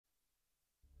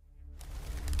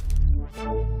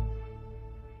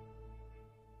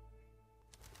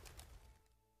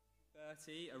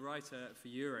Bertie, a writer for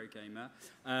Eurogamer,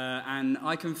 and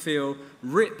I can feel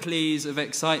Ripley's of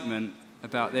excitement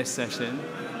about this session.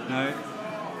 No?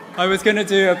 I was going to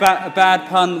do a bad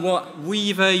pun, what,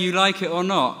 Weaver, you like it or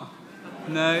not?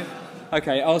 No?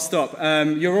 Okay, I'll stop.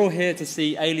 You're all here to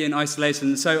see Alien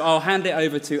Isolation, so I'll hand it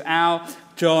over to Al,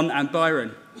 John, and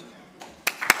Byron.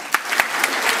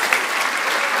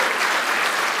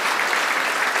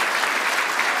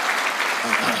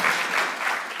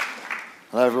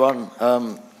 Hello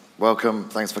everyone, welcome,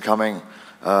 thanks for coming.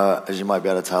 As you might be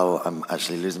able to tell, I'm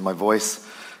actually losing my voice.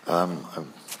 I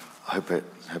hope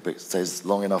it stays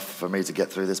long enough for me to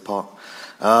get through this part.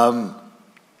 You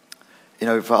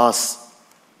know, for us,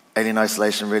 Alien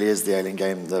Isolation really is the Alien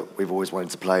game that we've always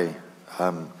wanted to play.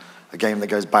 A game that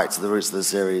goes back to the roots of the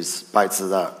series, back to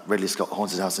that Ridley Scott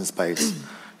Haunted House in Space.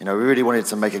 You know, we really wanted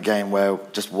to make a game where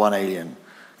just one alien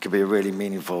could be a really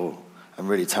meaningful and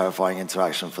really terrifying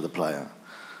interaction for the player.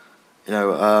 You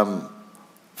know,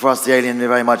 for us, the alien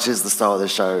very much is the star of the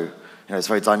show. You know, it's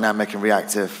very dynamic and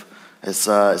reactive. It's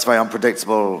very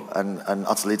unpredictable and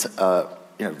utterly,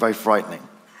 you know, very frightening.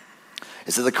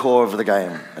 It's at the core of the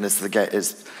game, and it's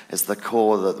the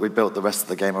core that we built the rest of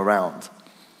the game around.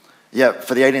 Yet,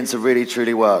 for the alien to really,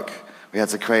 truly work, we had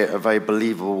to create a very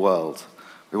believable world.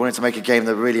 We wanted to make a game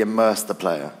that really immersed the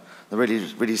player, that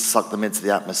really sucked them into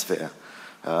the atmosphere.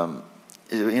 You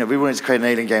know, we wanted to create an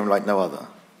alien game like no other.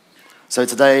 So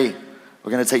today,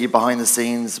 we're going to take you behind the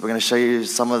scenes. We're going to show you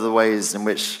some of the ways in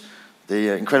which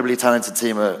the incredibly talented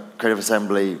team at Creative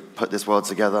Assembly put this world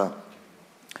together.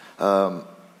 And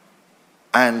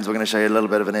we're going to show you a little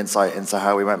bit of an insight into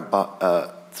how we went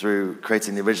through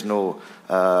creating the original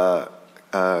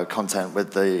content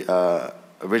with the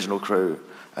original crew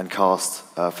and cast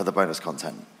for the bonus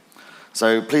content.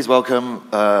 So please welcome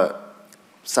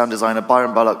sound designer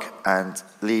Byron Bullock and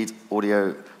lead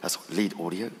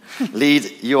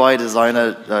UI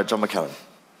designer John McKellen.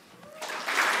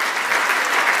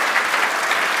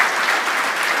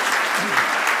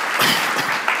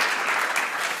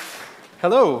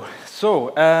 Hello.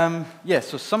 So,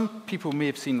 so some people may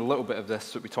have seen a little bit of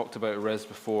this that we talked about at Res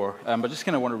before, but just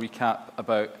kind of want to recap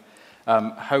about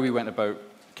how we went about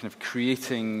kind of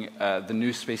creating the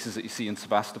new spaces that you see in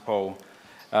Sebastopol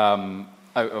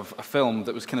out of a film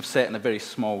that was kind of set in a very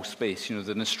small space. You know,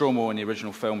 the Nostromo in the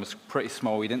original film was pretty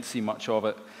small. We didn't see much of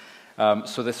it.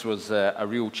 So this was a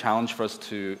real challenge for us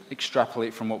to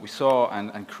extrapolate from what we saw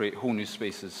and create whole new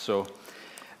spaces. So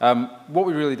what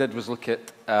we really did was look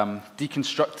at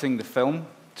deconstructing the film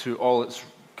to all its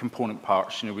component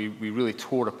parts. You know, we really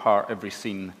tore apart every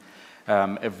scene,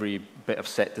 every bit of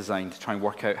set design to try and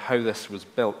work out how this was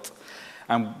built.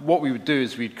 And what we would do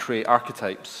is we'd create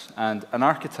archetypes. And an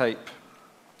archetype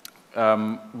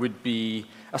would be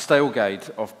a style guide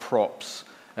of props,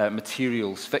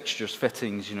 materials, fixtures,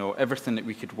 fittings, you know, everything that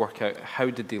we could work out. How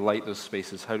did they light those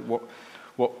spaces?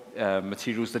 What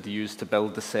materials did they use to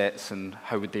build the sets, and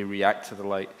how would they react to the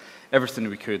light? Everything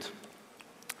we could.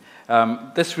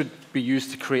 This would be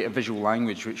used to create a visual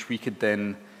language, which we could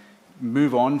then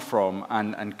move on from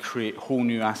and create whole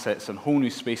new assets and whole new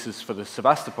spaces for the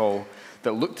Sebastopol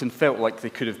that looked and felt like they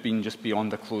could have been just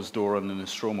beyond a closed door on the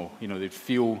Nostromo. You know, they'd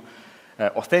feel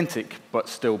authentic, but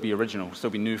still be original,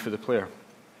 still be new for the player.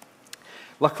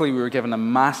 Luckily, we were given a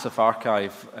massive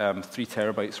archive, 3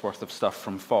 terabytes worth of stuff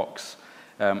from Fox,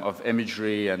 of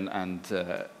imagery and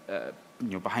you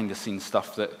know, behind-the-scenes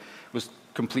stuff that was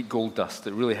complete gold dust.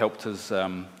 It really helped us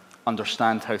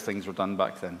understand how things were done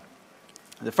back then.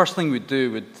 The first thing we'd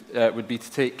do would be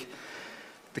to take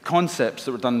the concepts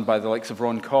that were done by the likes of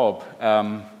Ron Cobb.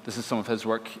 This is some of his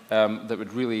work that they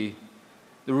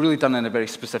were really done in a very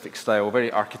specific style,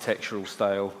 very architectural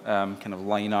style, kind of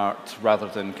line art rather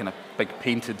than kind of big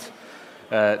painted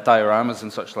dioramas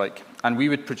and such like. And we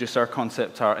would produce our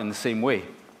concept art in the same way.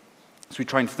 So we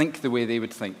try and think the way they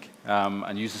would think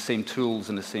and use the same tools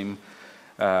and the same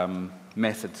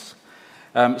methods.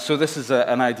 So this is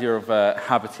an idea of a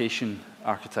habitation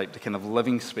archetype, the kind of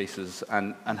living spaces,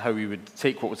 and how we would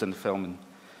take what was in the film and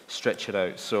stretch it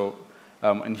out. So,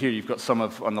 and here you've got some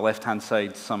of, on the left-hand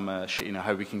side, some, you know,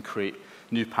 how we can create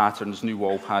new patterns, new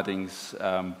wall paddings,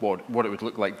 what it would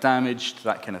look like damaged,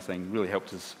 that kind of thing. Really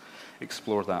helped us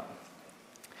explore that.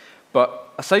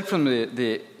 But aside from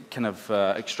the kind of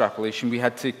extrapolation, we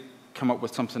had to come up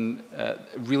with something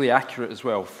really accurate as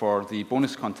well for the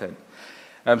bonus content.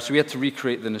 So we had to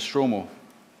recreate the Nostromo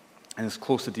in as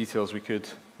close to detail as we could.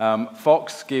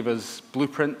 Fox gave us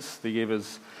blueprints, they gave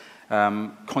us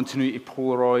continuity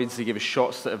Polaroids, they gave us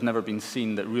shots that have never been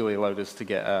seen that really allowed us to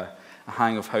get a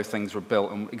hang of how things were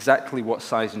built and exactly what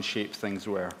size and shape things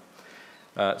were.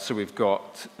 So we've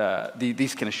got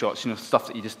these kind of shots, stuff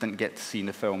that you just didn't get to see in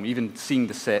the film. Even seeing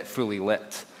the set fully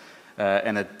lit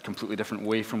in a completely different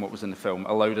way from what was in the film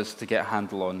allowed us to get a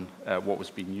handle on what was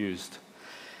being used.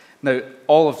 Now,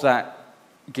 all of that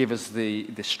gave us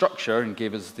the structure and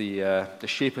gave us the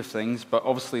shape of things, but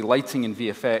obviously lighting in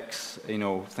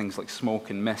VFX, things like smoke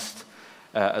and mist,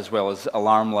 as well as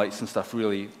alarm lights and stuff,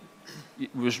 really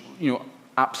was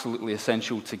absolutely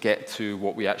essential to get to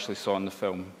what we actually saw in the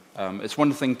film. It's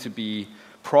one thing to be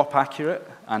prop accurate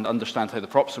and understand how the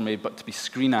props are made, but to be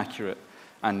screen accurate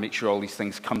and make sure all these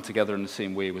things come together in the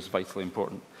same way was vitally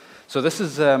important. So this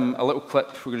is a little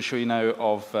clip we're going to show you now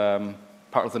of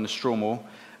part of the Nostromo,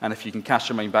 and if you can cast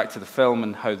your mind back to the film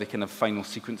and how the kind of final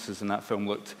sequences in that film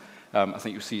looked, I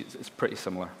think you'll see it's pretty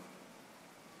similar.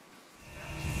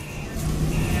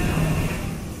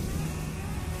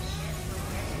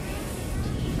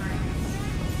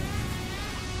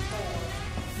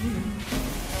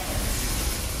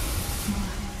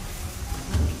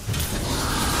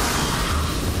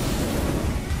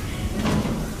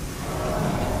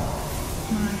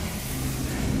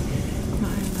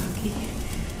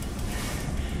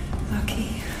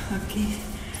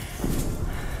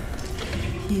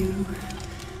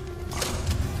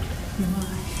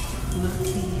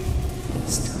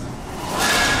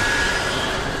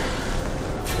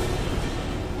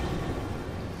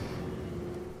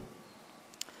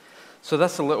 So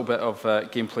that's a little bit of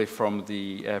gameplay from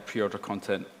the pre-order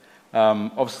content.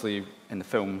 Obviously, in the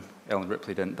film, Ellen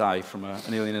Ripley didn't die from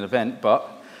an alien event, but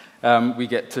we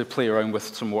get to play around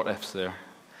with some what-ifs there.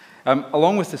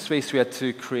 Along with the space, we had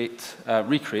to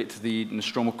recreate the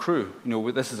Nostromo crew.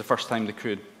 This is the first time the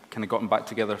crew had kind of gotten back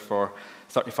together for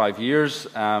 35 years,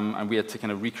 and we had to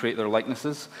kind of recreate their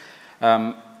likenesses.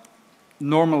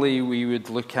 Normally, we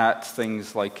would look at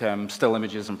things like still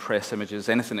images and press images,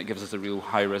 anything that gives us a real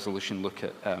high-resolution look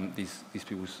at these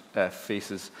people's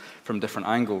faces from different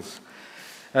angles.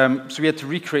 So we had to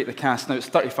recreate the cast. Now, it's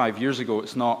 35 years ago.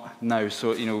 It's not now.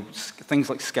 So, things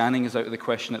like scanning is out of the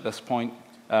question at this point.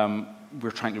 We're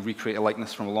trying to recreate a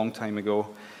likeness from a long time ago.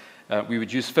 We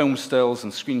would use film stills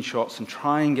and screenshots and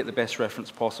try and get the best reference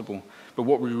possible. But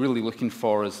what we're really looking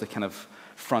for is the kind of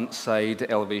front-side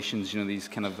elevations, these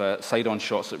kind of side-on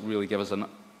shots that really give us an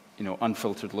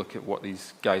unfiltered look at what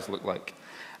these guys look like.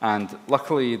 And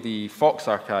luckily, the Fox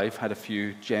archive had a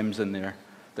few gems in there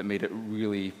that made it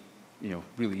really,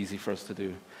 really easy for us to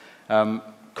do.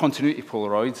 Continuity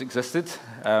Polaroids existed.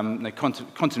 Now,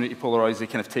 continuity Polaroids, they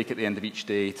kind of take at the end of each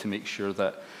day to make sure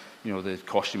that the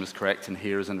costume is correct and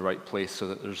hair is in the right place so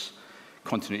that there's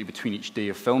continuity between each day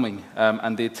of filming.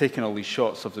 And they had taken all these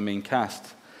shots of the main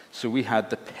cast. So we had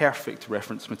the perfect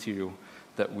reference material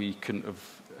that we couldn't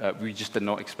have, we just did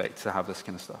not expect to have this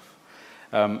kind of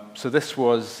stuff. So this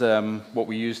was what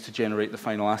we used to generate the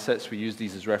final assets. We used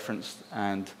these as reference,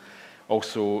 and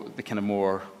also the kind of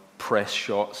more press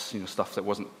shots, stuff that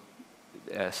wasn't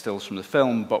stills from the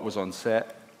film, but was on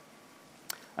set.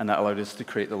 And that allowed us to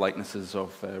create the likenesses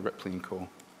of Ripley and co.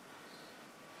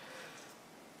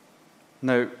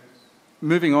 Now,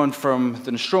 moving on from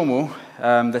the Nostromo,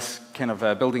 this kind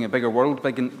of building a bigger world,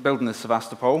 building the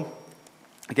Sevastopol.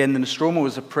 Again, the Nostromo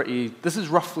is this is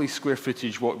roughly square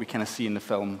footage what we kind of see in the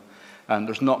film. And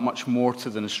there's not much more to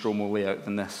the Nostromo layout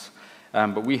than this.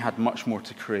 But we had much more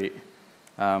to create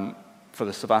for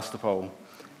the Sevastopol.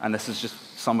 And this is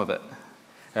just some of it.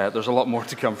 There's a lot more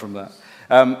to come from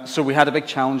that. So we had a big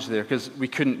challenge there because we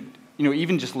couldn't,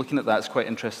 even just looking at that, it's quite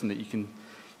interesting that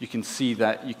you can see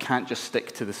that you can't just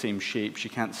stick to the same shapes. You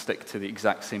can't stick to the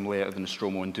exact same layout of the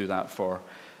Nostromo and do that for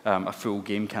a full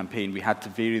game campaign. We had to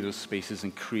vary those spaces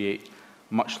and create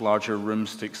much larger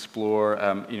rooms to explore,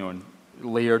 and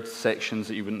layered sections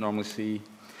that you wouldn't normally see.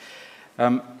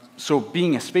 So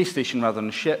being a space station rather than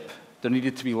a ship, there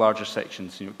needed to be larger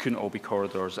sections. It couldn't all be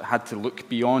corridors. It had to look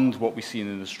beyond what we see in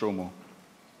the Nostromo.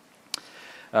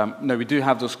 Now, we do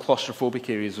have those claustrophobic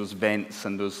areas, those vents,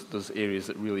 and those areas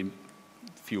that really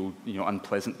feel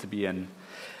unpleasant to be in.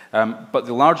 But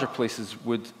the larger places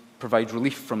would provide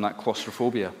relief from that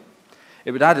claustrophobia.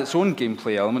 It would add its own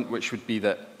gameplay element, which would be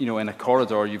that in a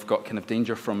corridor you've got kind of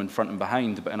danger from in front and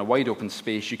behind, but in a wide open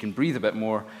space you can breathe a bit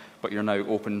more, but you're now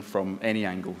open from any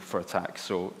angle for attack.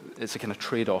 So it's a kind of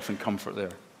trade-off in comfort there.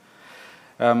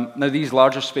 Now, these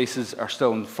larger spaces are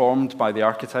still informed by the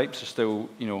archetypes, are still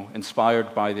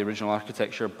inspired by the original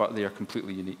architecture, but they are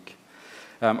completely unique.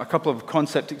 A couple of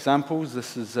concept examples.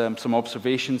 This is some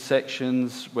observation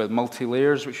sections with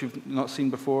multi-layers, which you've not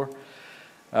seen before.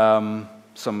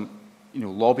 Some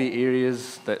lobby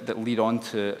areas that lead on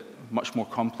to much more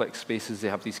complex spaces. They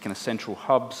have these kind of central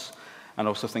hubs. and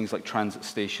also things like transit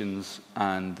stations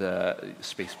and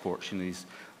spaceports, these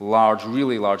large,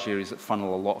 really large areas that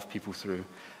funnel a lot of people through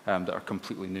that are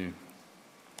completely new.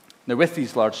 Now, with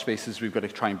these large spaces, we've got to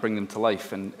try and bring them to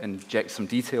life and inject some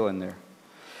detail in there.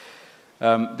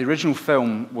 The original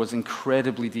film was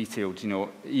incredibly detailed.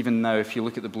 Even now, if you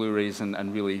look at the Blu-rays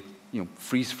and really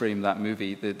freeze frame that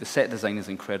movie, the set design is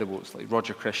incredible. It's like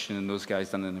Roger Christian and those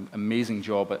guys done an amazing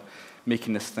job at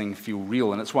making this thing feel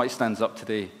real, and it's why it stands up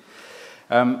today.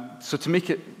 So to make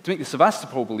the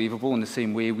Sevastopol believable in the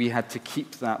same way, we had to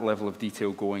keep that level of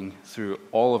detail going through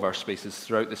all of our spaces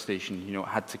throughout the station. It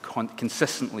had to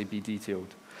consistently be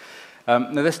detailed.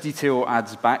 Now, this detail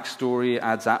adds backstory,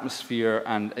 adds atmosphere,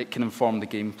 and it can inform the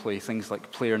gameplay. Things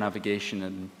like player navigation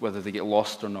and whether they get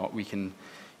lost or not, we can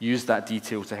use that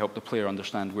detail to help the player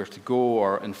understand where to go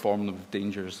or inform them of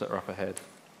dangers that are up ahead.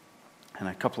 And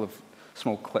a couple of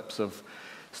small clips of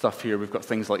stuff here. We've got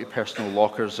things like the personal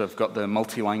lockers. I've got the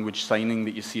multi-language signing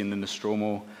that you see in the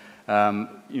Nostromo.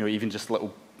 Even just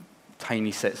little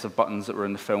tiny sets of buttons that were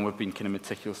in the film have been kind of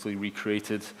meticulously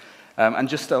recreated. And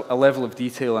just a level of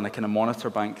detail and a kind of monitor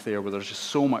bank there where there's just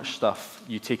so much stuff,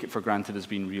 you take it for granted as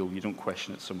being real. You don't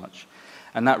question it so much.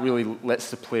 And that really lets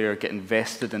the player get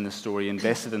invested in the story,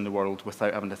 invested in the world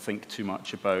without having to think too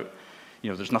much about,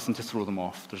 there's nothing to throw them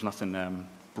off. There's nothing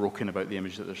broken about the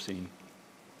image that they're seeing.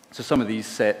 So some of these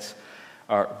sets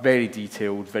are very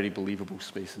detailed, very believable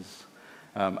spaces.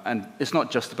 And it's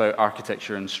not just about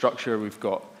architecture and structure. We've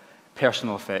got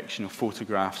personal effects,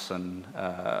 photographs and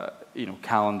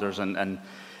calendars and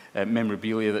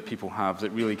memorabilia that people have that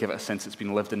really give it a sense it's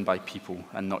been lived in by people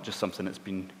and not just something that's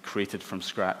been created from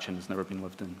scratch and has never been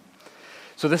lived in.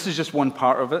 So this is just one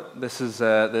part of it. This is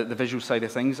the visual side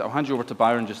of things. I'll hand you over to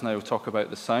Byron just now to talk about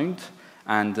the sound,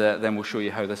 and then we'll show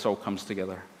you how this all comes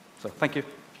together. So thank you.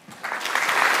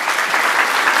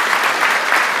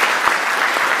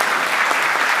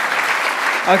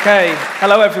 Okay,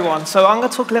 hello everyone. So I'm going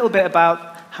to talk a little bit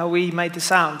about how we made the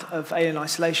sound of Alien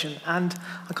Isolation. And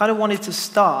I kind of wanted to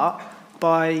start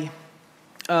by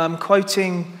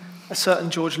quoting a certain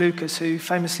George Lucas who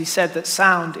famously said that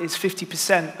sound is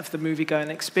 50% of the movie-going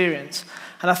experience.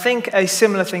 And I think a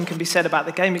similar thing can be said about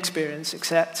the game experience,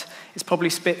 except it's probably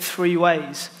split three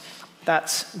ways.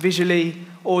 That's visually,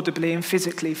 audibly, and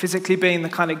physically. Physically being the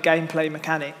kind of gameplay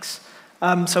mechanics.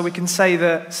 So we can say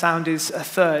that sound is a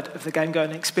third of the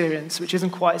game-going experience, which isn't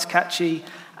quite as catchy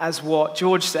as what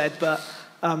George said, but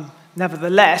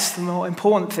nevertheless, the more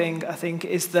important thing, I think,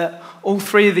 is that all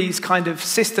three of these kind of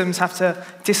systems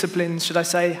disciplines, should I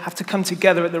say, have to come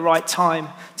together at the right time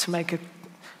to make a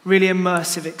really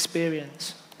immersive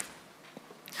experience.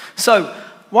 So,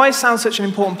 why is sound such an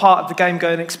important part of the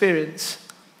game-going experience?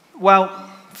 Well,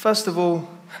 first of all,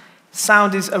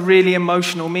 sound is a really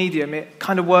emotional medium. It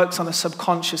kind of works on a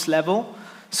subconscious level,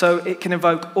 so it can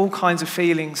evoke all kinds of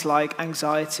feelings like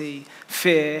anxiety,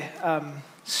 fear,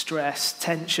 stress,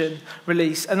 tension,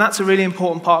 release. And that's a really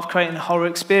important part of creating a horror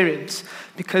experience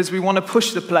because we want to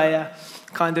push the player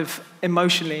kind of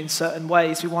emotionally in certain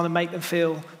ways. We want to make them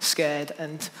feel scared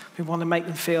and we want to make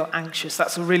them feel anxious.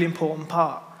 That's a really important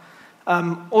part.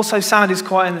 Also, sound is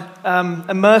quite an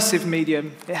immersive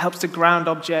medium. It helps to ground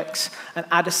objects and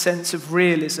add a sense of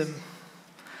realism.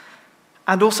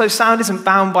 And also, sound isn't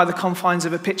bound by the confines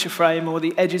of a picture frame or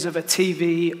the edges of a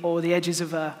TV or the edges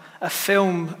of a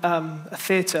film, a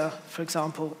theatre, for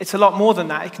example. It's a lot more than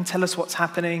that. It can tell us what's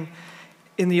happening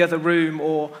in the other room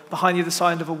or behind the other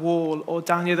side of a wall or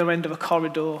down the other end of a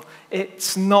corridor.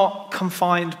 It's not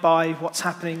confined by what's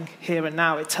happening here and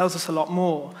now. It tells us a lot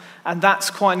more. And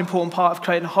that's quite an important part of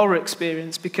creating a horror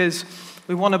experience because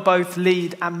we want to both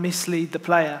lead and mislead the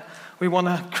player. We want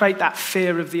to create that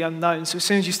fear of the unknown. So as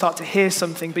soon as you start to hear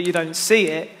something but you don't see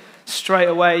it, straight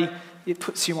away it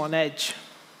puts you on edge.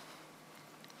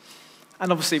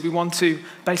 And obviously we want to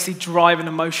basically drive an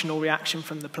emotional reaction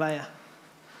from the player.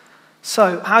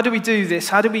 So how do we do this?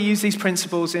 How do we use these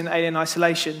principles in Alien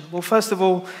Isolation? Well, first of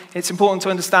all, it's important to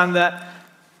understand that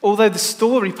although the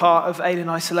story part of Alien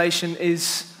Isolation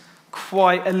is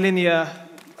quite a linear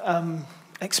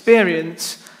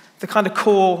experience, the kind of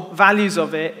core values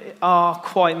of it are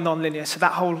quite non-linear. So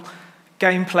that whole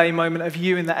gameplay moment of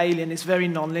you and the alien is very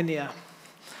non-linear.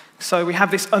 So we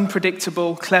have this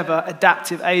unpredictable, clever,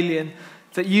 adaptive alien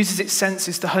that uses its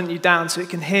senses to hunt you down so it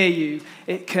can hear you,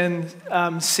 it can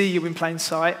see you in plain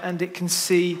sight, and it can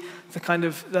see the kind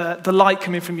of the light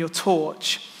coming from your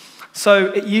torch. So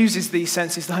it uses these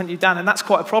senses to hunt you down, and that's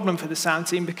quite a problem for the sound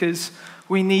team because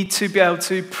we need to be able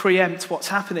to preempt what's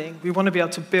happening. We want to be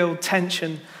able to build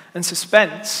tension and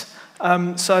suspense.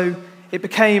 So it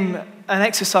became an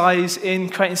exercise in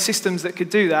creating systems that could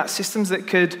do that, systems that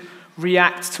could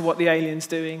react to what the alien's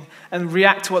doing and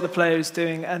react to what the player is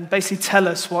doing and basically tell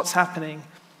us what's happening.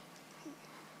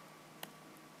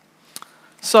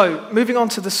 So, moving on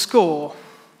to the score.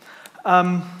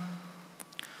 One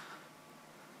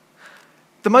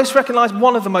of the most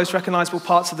recognizable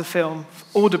parts of the film,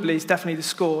 audibly, is definitely the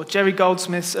score. Jerry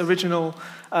Goldsmith's original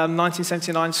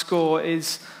 1979 score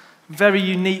is very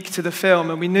unique to the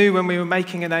film, and we knew when we were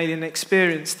making an Alien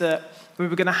Experience that we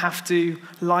were going to have to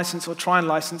license or try and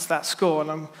license that score,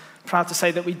 and I'm proud to say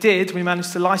that we did. We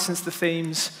managed to license the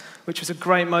themes, which was a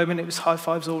great moment. It was high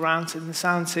fives all round to the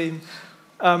sound team.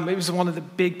 It was one of the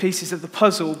big pieces of the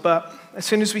puzzle, but as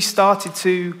soon as we started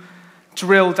to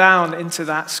drill down into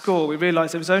that score, we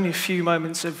realized there was only a few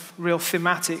moments of real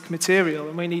thematic material,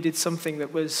 and we needed something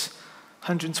that was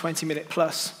 120 minute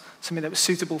plus, something that was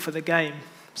suitable for the game.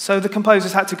 So the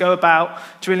composers had to go about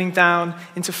drilling down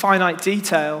into finite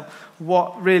detail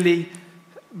what really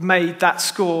made that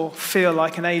score feel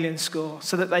like an Alien score,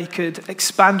 so that they could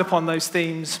expand upon those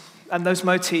themes and those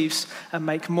motifs and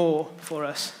make more for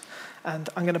us. And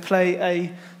I'm going to play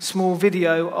a small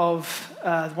video of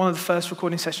one of the first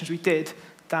recording sessions we did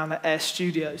down at Air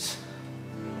Studios.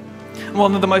 And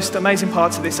one of the most amazing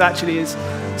parts of this actually is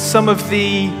some of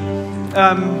the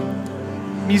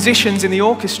musicians in the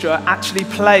orchestra actually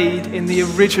played in the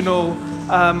original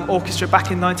orchestra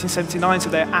back in 1979, so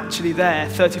they're actually there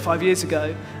 35 years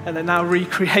ago, and they're now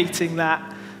recreating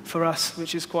that for us,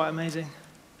 which is quite amazing.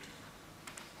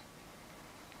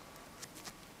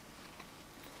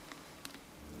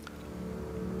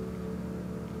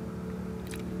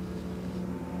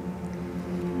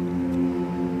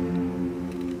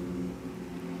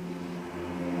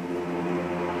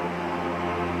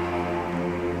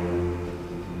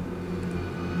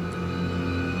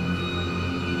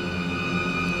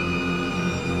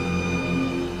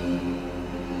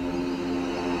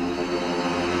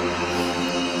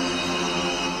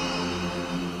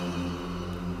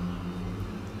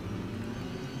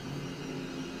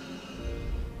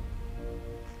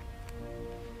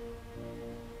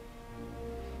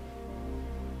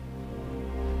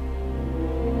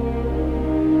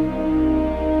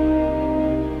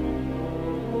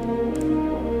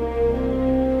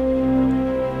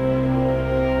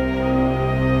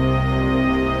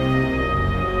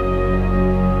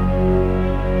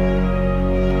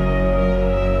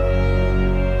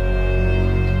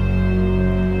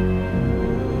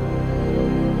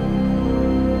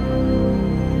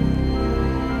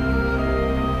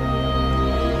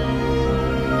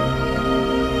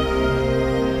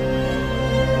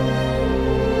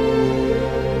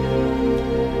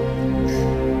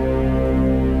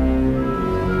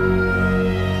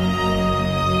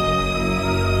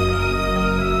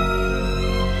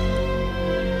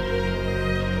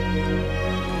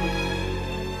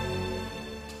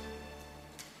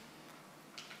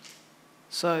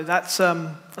 So that's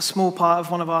a small part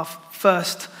of one of our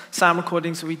first sound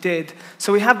recordings that we did.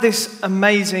 So we have this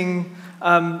amazing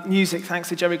music, thanks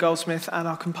to Jerry Goldsmith and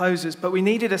our composers, but we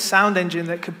needed a sound engine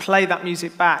that could play that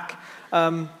music back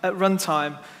at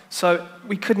runtime. So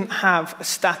we couldn't have a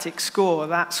static score.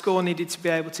 That score needed to be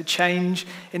able to change.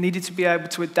 It needed to be able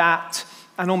to adapt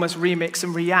and almost remix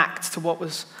and react to what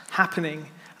was happening.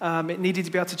 It needed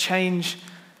to be able to change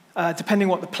depending on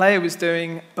what the player was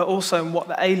doing, but also on what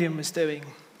the alien was doing.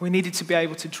 We needed to be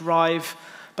able to drive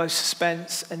both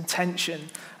suspense and tension.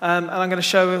 And I'm going to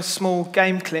show a small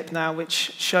game clip now which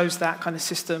shows that kind of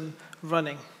system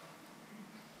running.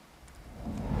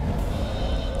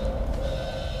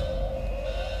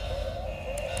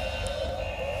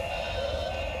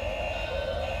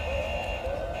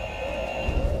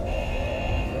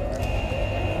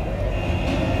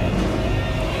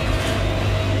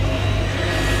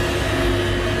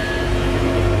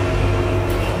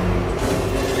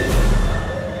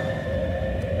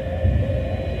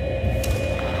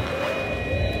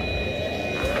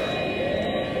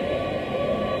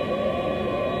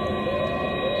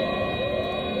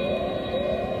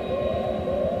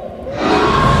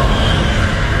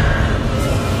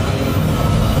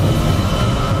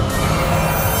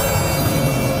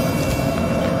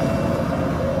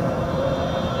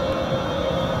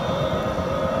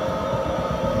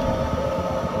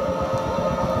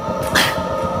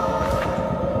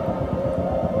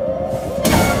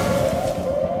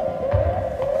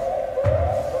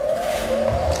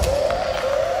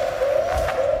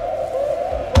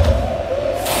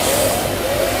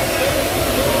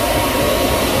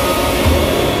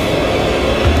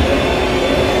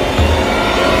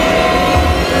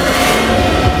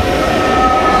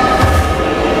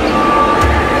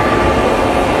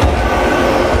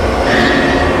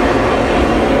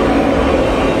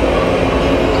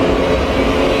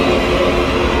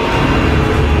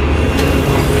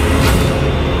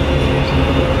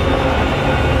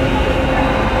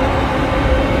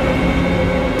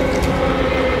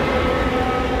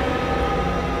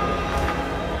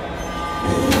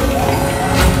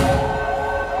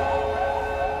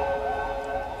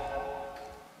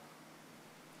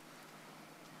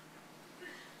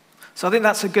 So I think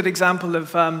that's a good example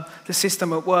of the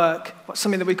system at work,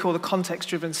 something that we call the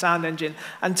context-driven sound engine.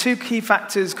 And two key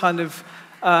factors kind of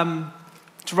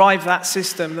drive that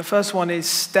system. The first one is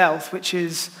stealth, which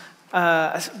is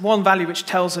one value which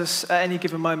tells us at any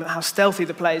given moment how stealthy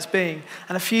the player is being.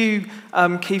 And a few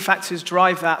key factors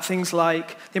drive that, things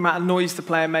like the amount of noise the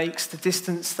player makes, the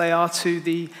distance they are to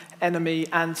the enemy,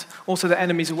 and also the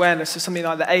enemy's awareness. So something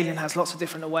like the alien has lots of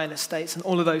different awareness states, and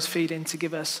all of those feed in to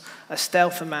give us a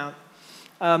stealth amount.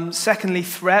 Secondly,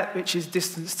 threat, which is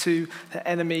distance to the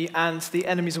enemy and the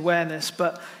enemy's awareness.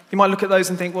 But you might look at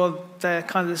those and think, well, they're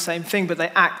kind of the same thing, but they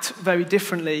act very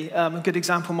differently. A good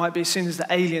example might be as soon as the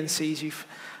alien sees you,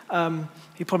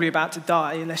 you're probably about to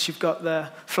die unless you've got the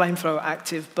flamethrower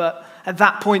active. But at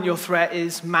that point, your threat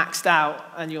is maxed out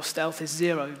and your stealth is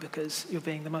 0 because you're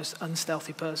being the most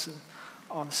unstealthy person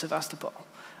on Sevastopol.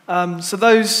 So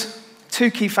those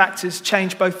two key factors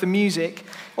change both the music,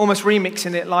 almost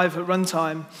remixing it live at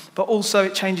runtime, but also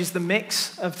it changes the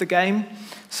mix of the game.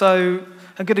 So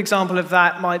a good example of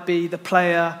that might be the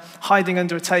player hiding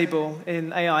under a table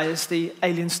in AI as the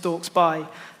alien stalks by.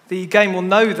 The game will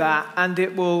know that, and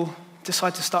it will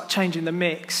decide to start changing the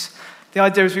mix. The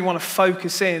idea is we want to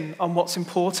focus in on what's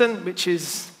important, which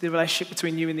is the relationship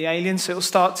between you and the alien. So it will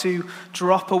start to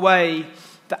drop away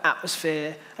the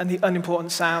atmosphere and the unimportant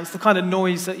sounds, the kind of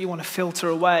noise that you want to filter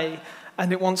away,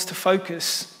 and it wants to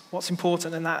focus what's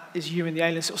important, and that is you and the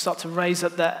alien. So it will start to raise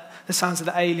up the sounds of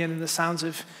the alien and the sounds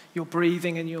of your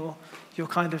breathing and your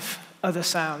kind of other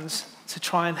sounds to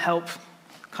try and help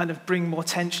kind of bring more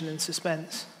tension and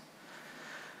suspense.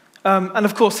 And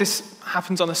of course, this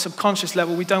happens on a subconscious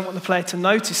level. We don't want the player to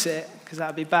notice it, because that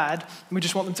would be bad. We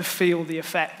just want them to feel the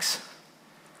effects.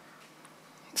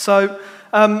 So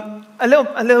a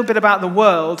little bit about the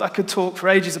world. I could talk for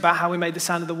ages about how we made the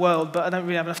sound of the world, but I don't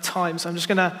really have enough time, so I'm just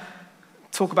going to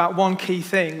talk about one key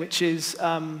thing, which is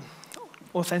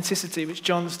authenticity, which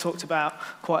John's talked about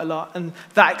quite a lot. And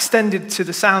that extended to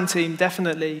the sound team,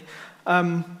 definitely.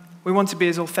 We want to be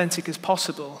as authentic as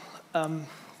possible.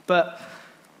 But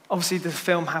obviously, the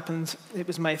film happened, it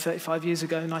was made 35 years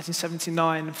ago,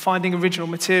 1979. Finding original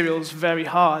materials very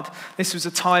hard. This was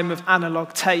a time of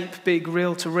analog tape, big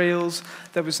reel-to-reels.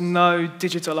 There was no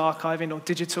digital archiving or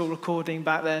digital recording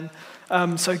back then.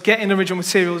 So getting original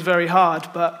material was very hard.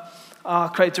 But our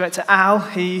creative director, Al,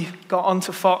 he got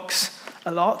onto Fox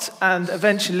a lot. And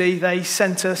eventually, they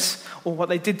sent us, or what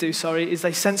they did do, sorry, is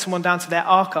they sent someone down to their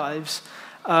archives,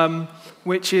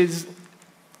 which is,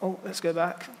 oh, let's go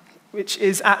back. Which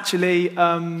is actually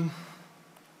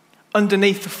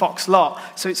underneath the Fox lot.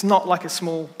 So it's not like a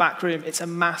small back room. It's a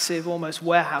massive, almost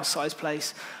warehouse-sized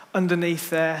place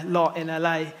underneath their lot in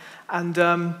LA. And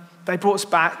they brought us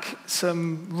back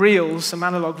some reels, some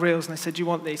analog reels, and they said, do you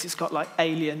want these? It's got like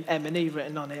Alien M&E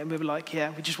written on it. And we were like,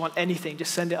 yeah, we just want anything.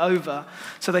 Just send it over.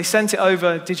 So they sent it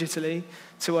over digitally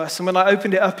to us. And when I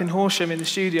opened it up in Horsham in the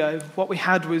studio, what we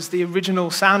had was the original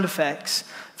sound effects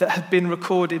that had been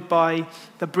recorded by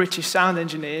the British sound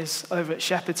engineers over at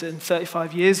Shepperton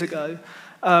 35 years ago.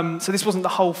 So this wasn't the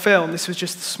whole film. This was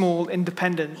just small,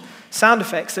 independent sound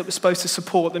effects that were supposed to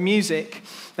support the music.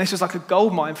 This was like a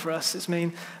goldmine for us. It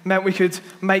meant we could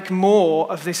make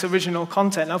more of this original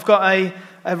content. I've got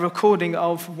a recording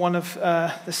of one of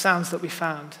the sounds that we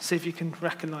found. See if you can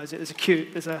recognize it. There's a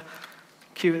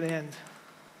cue at the end.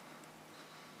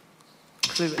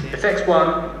 Clue at the end. Effects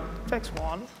 1. Effects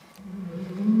 1.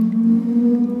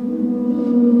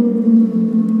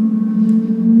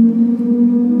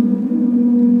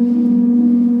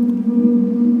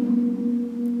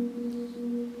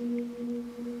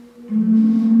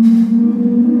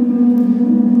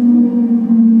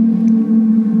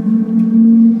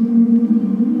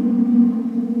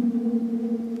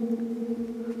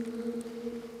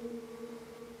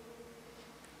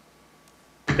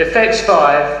 Effects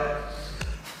 5.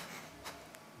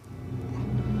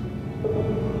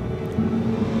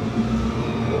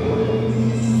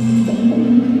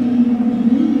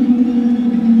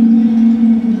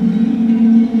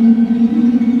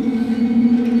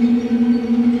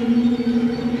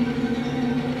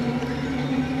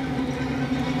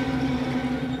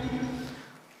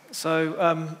 So,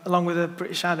 along with the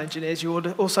British sound engineers, you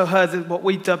also heard what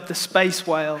we dubbed the space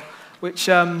whale, which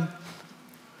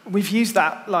we've used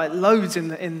that like loads in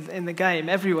the game,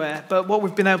 everywhere. But what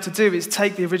we've been able to do is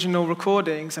take the original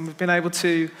recordings, and we've been able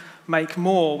to make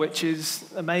more, which is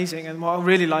amazing. And what I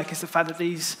really like is the fact that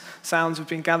these sounds have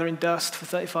been gathering dust for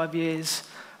 35 years.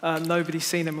 Nobody's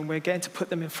seen them, and we're getting to put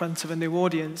them in front of a new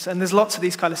audience. And there's lots of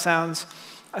these kind of sounds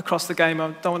across the game.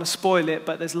 I don't want to spoil it,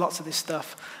 but there's lots of this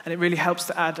stuff, and it really helps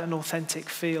to add an authentic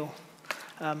feel.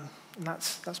 And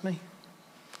that's me.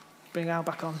 bring Al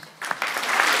back on.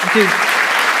 Thank you.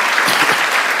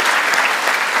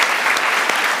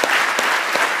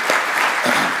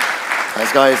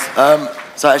 Thanks, guys.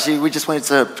 So actually, we just wanted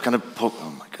to kind of pull,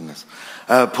 oh my goodness,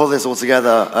 pull this all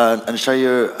together and show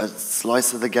you a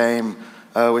slice of the game,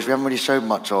 which we haven't really showed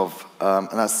much of, and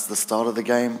that's the start of the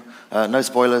game. No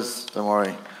spoilers, don't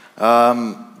worry.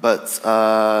 But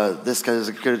this gives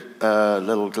a good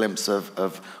little glimpse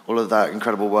of all of that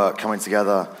incredible work coming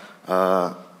together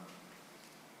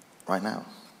right now.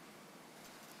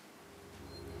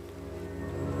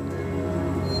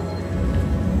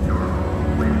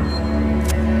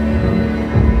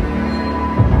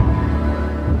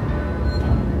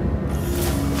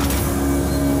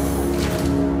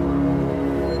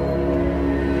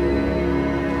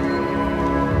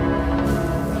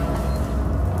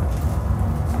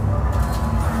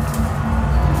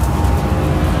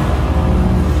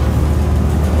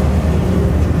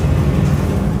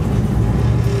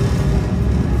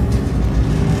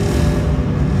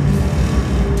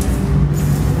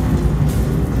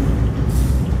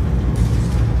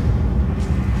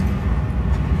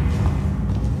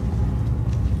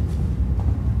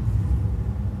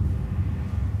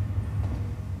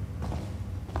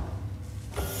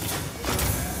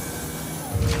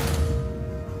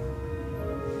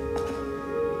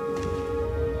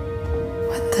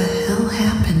 What the hell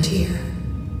happened here?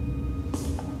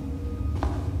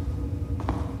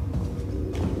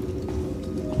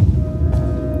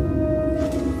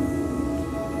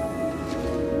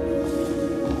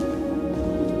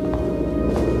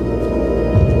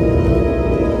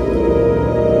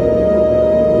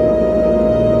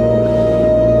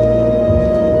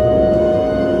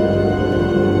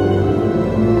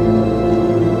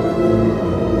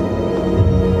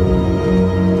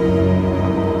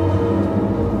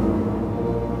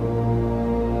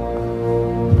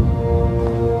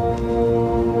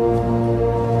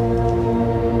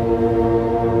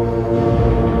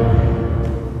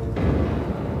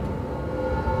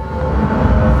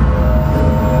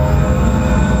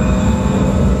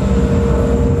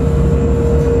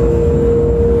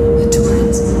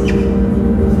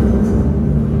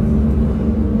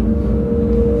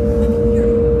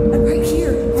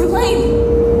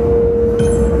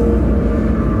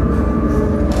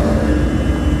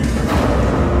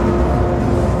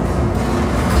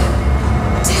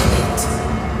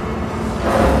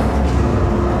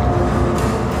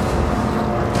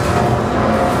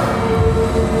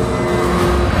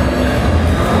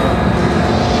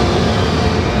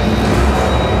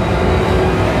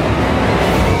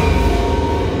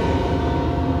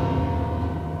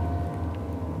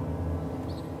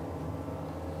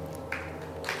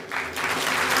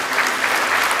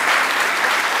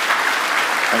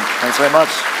 Thanks very much.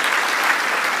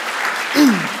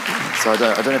 So I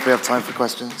don't know if we have time for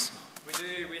questions. We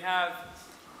do.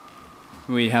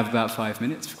 We have about 5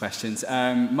 minutes for questions.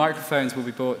 Microphones will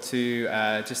be brought to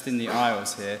just in the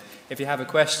aisles here. If you have a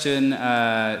question,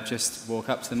 just walk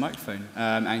up to the microphone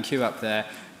and queue up there.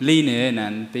 Lean in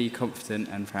and be confident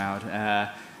and proud.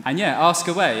 And yeah, ask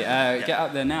away. Get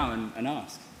up there now and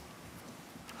ask.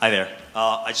 Hi there.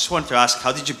 I just wanted to ask,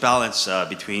 how did you balance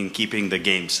between keeping the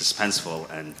game suspenseful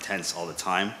and tense all the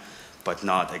time, but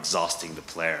not exhausting the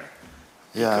player?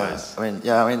 Yeah, I mean,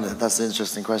 that's an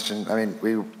interesting question. I mean,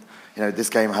 this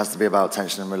game has to be about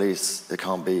tension and release. It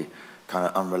can't be kind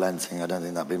of unrelenting. I don't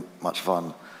think that'd be much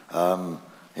fun. But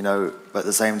at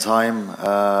the same time,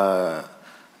 I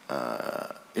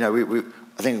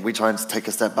think we try and take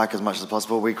a step back as much as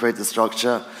possible. We create the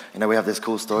structure. We have this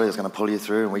cool story that's going to pull you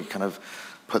through, and we kind of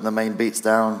put the main beats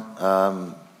down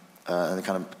and the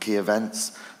kind of key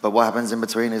events. But what happens in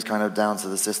between is kind of down to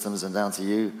the systems and down to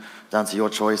you, down to your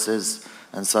choices.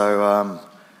 And so,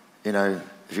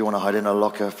 if you want to hide in a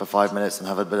locker for 5 minutes and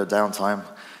have a bit of downtime,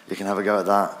 you can have a go at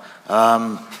that.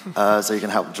 So you can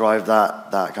help drive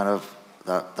that kind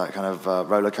of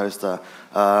roller coaster.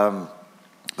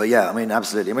 But yeah, I mean,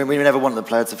 absolutely. I mean, we never want the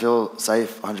player to feel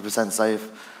safe, 100% safe.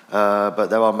 But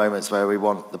there are moments where we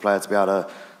want the player to be able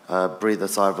to breathe a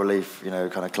sigh of relief,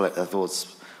 kind of collect their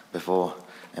thoughts before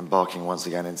embarking once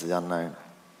again into the unknown.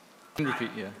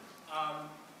 Repeat, yeah.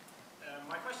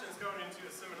 My question is going into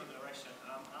a similar direction.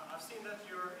 I've seen that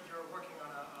you're working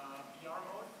on a VR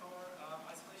mode for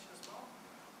isolation as well.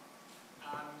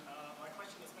 And my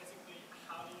question is basically,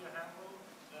 how do you handle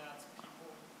that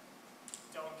people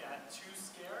don't get too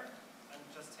scared and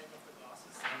just take off the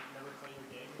glasses and never play your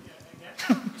game again?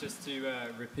 Just to to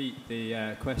repeat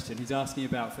the question. He's asking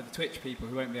about, for the Twitch people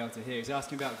who won't be able to hear, he's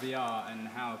asking about VR and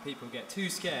how people get too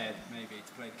scared, maybe,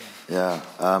 to play the game. Yeah,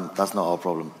 that's not our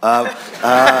problem.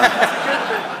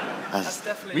 That's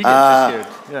definitely. We get scared.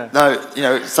 Yeah.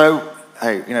 No, so,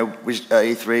 hey, at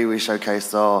E3 we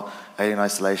showcased our Alien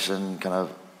Isolation kind of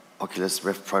Oculus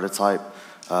Rift prototype.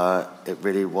 It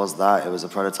really was that. It was a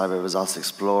prototype. It was us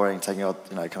exploring, taking our,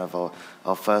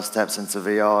 our first steps into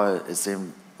VR. It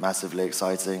seemed massively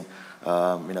exciting.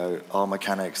 Our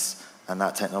mechanics and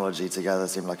that technology together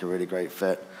seemed like a really great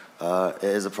fit. It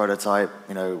is a prototype.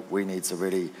 We need to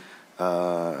really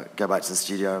go back to the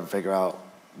studio and figure out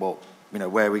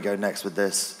where we go next with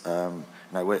this.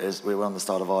 We're on the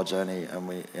start of our journey, and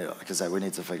like I said, we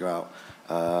need to figure out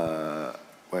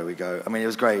where we go. I mean, it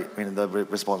was great. I mean, the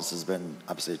response has been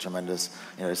absolutely tremendous.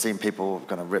 Seeing people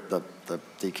kind of rip the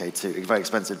DK2, very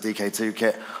expensive DK2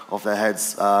 kit off their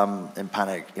heads in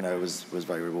panic, was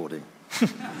very rewarding.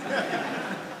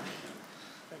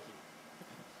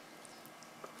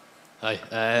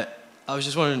 Hi. I was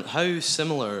just wondering, how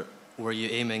similar were you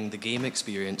aiming the game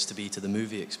experience to be to the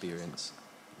movie experience?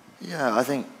 Yeah, I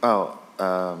think,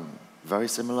 very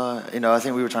similar. I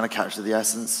think we were trying to capture the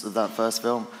essence of that first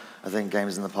film. I think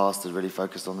games in the past had really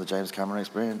focused on the James Cameron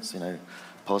experience,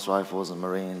 pulse rifles and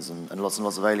Marines and lots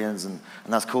of aliens, and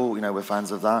that's cool, we're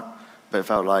fans of that. But it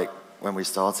felt like when we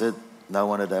started, no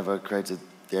one had ever created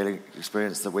the alien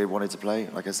experience that we wanted to play,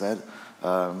 like I said.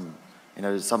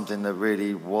 Something that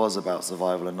really was about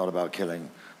survival and not about killing,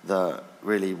 that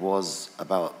really was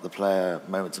about the player,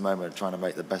 moment to moment, trying to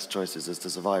make the best choices as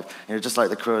to survive. Just like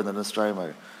the crew in the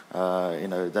Nostromo,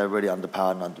 they're really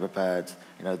underpowered and underprepared.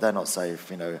 They're not safe.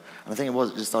 And I think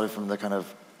it just started from the kind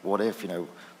of what if,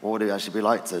 what would it actually be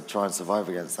like to try and survive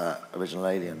against that original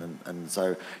alien? And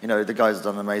so, the guys have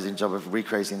done an amazing job of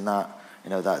recreating that,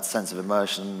 that sense of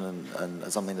immersion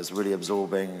and something that's really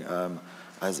absorbing.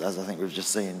 As I think we've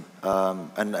just seen.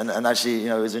 And actually,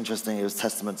 it was interesting, it was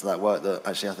testament to that work that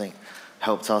actually I think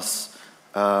helped us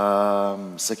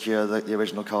secure the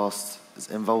original cast's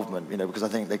involvement, because I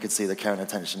think they could see the care and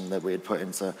attention that we had put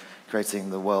into creating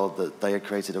the world that they had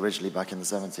created originally back in the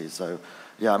 70s. So,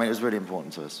 yeah, I mean, it was really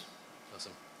important to us.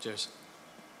 Awesome. Cheers.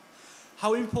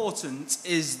 How important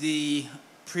is the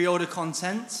pre-order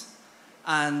content,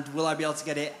 and will I be able to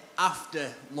get it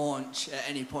after launch at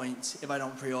any point if I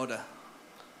don't pre-order?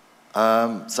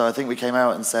 So I think we came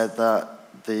out and said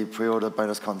that the pre-order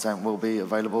bonus content will be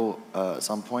available at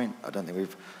some point. I don't think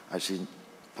we've actually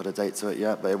put a date to it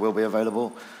yet, but it will be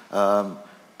available. And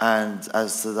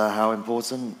as to how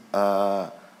important,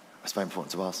 it's very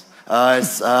important to us.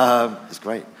 It's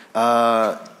great.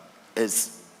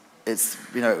 It's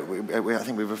I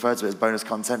think we've referred to it as bonus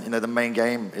content. The main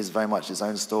game is very much its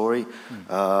own story,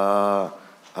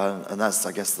 and that's,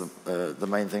 I guess, the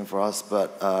main thing for us.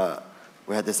 But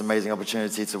we had this amazing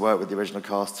opportunity to work with the original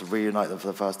cast, to reunite them for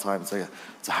the first time, to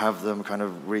have them kind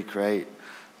of recreate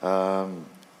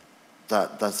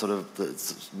that sort of the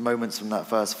moments from that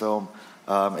first film.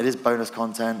 It is bonus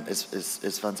content.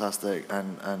 It's fantastic,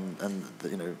 and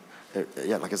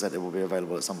like I said, it will be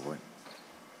available at some point.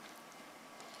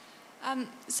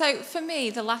 So for me,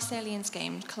 the last Aliens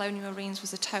game, Colonial Marines,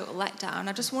 was a total letdown.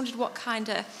 I just wondered what kind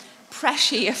of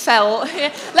pressure you felt.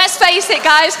 Let's face it,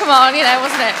 guys, come on,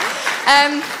 wasn't it?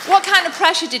 What kind of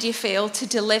pressure did you feel to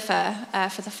deliver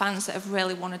for the fans that have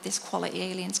really wanted this quality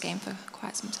Aliens game for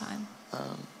quite some time?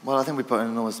 Well, I think we put an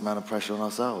enormous amount of pressure on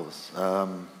ourselves.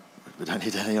 We don't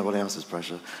need anybody else's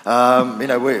pressure.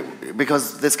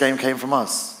 Because this game came from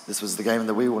us. This was the game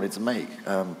that we wanted to make.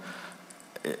 And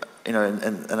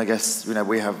I guess,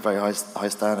 we have very high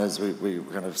standards. We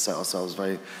kind of set ourselves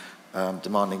very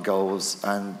demanding goals,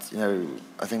 and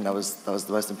I think that was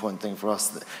the most important thing for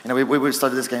us. We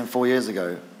started this game 4 years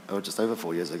ago, or just over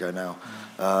 4 years ago now.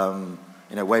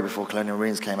 Way before Colonial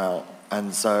Marines came out,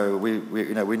 and so we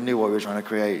knew what we were trying to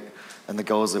create and the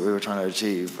goals that we were trying to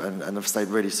achieve, and have stayed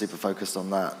really super focused on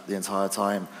that the entire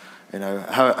time.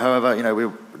 However, we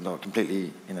were not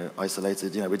completely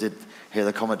isolated. We did hear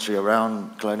the commentary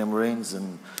around Colonial Marines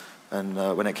and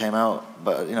when it came out,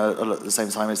 but at the same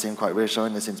time it seemed quite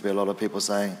reassuring. There seemed to be a lot of people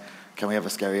saying, can we have a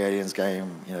scary aliens game,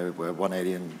 where one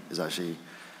alien is actually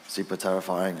super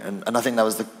terrifying, and I think that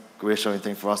was the reassuring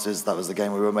thing for us, is that was the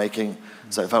game we were making.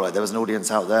 So it felt like there was an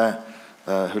audience out there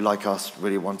who, like us,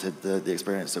 really wanted the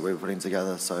experience that we were putting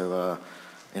together. So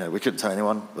we couldn't tell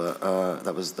anyone, but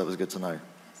that was good to know. Well,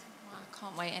 I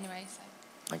can't wait anyway. So.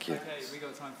 Thank you. Okay, we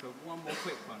got time for one more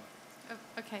quick one.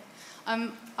 Oh, okay.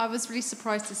 I was really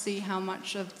surprised to see how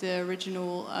much of the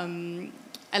original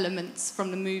elements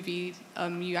from the movie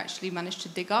you actually managed to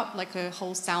dig up, like a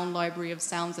whole sound library of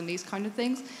sounds and these kind of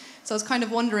things. So I was kind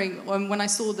of wondering, when I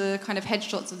saw the kind of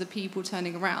headshots of the people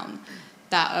turning around,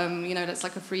 that, you know, that's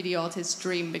like a 3D artist's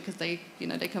dream because they, you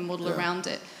know, they can model around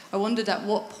it. I wondered at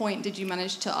what point did you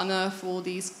manage to unearth all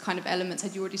these kind of elements?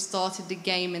 Had you already started the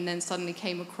game and then suddenly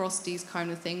came across these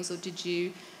kind of things, or did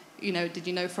you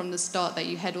know from the start that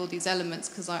you had all these elements?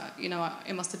 Because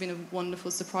it must have been a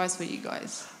wonderful surprise for you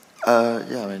guys. Yeah,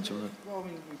 I mean, well, I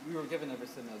mean, we were given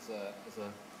everything as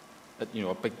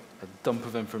a dump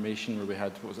of information where we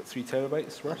had, what was it, 3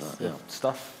 terabytes worth of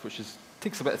stuff, which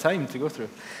takes a bit of time to go through.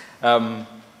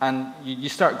 And you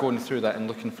start going through that and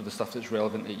looking for the stuff that's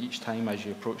relevant at each time as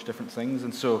you approach different things.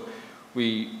 And so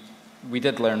we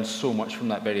did learn so much from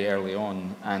that very early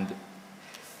on, and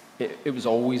it was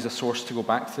always a source to go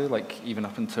back to. Like, even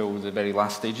up until the very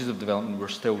last stages of development, we're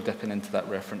still dipping into that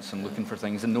reference and looking for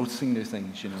things and noticing new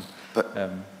things, you know. But,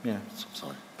 yeah.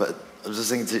 Sorry. But I was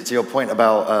just thinking to your point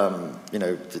about, you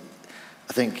know,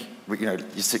 I think, you know,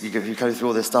 you go through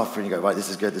all this stuff and you go, right, this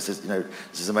is good, this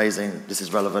is amazing, this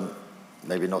is relevant,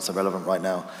 maybe not so relevant right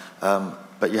now.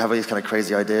 But you have these kind of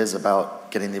crazy ideas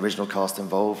about getting the original cast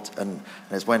involved, and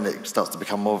it's when it starts to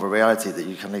become more of a reality that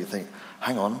you kind of think,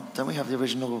 hang on, don't we have the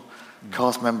original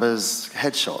cast members'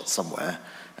 headshots somewhere?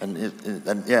 And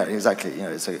yeah, exactly, you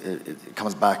know, it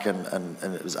comes back and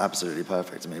it was absolutely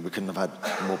perfect. I mean, we couldn't have had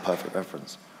a more perfect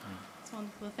reference. That's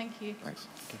wonderful, thank you. Thanks.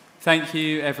 Okay. Thank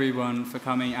you, everyone, for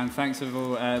coming, and thanks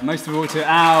most of all to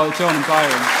Al, John, and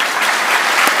Byron.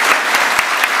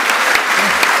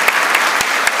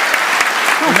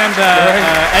 Remember,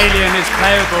 Alien is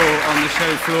playable on the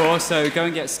show floor, so go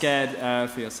and get scared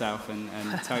for yourself and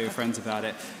tell your friends about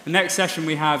it. The next session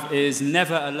we have is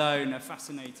Never Alone, a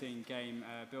fascinating game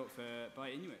built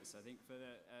by Inuits, I think, for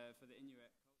the Inuit.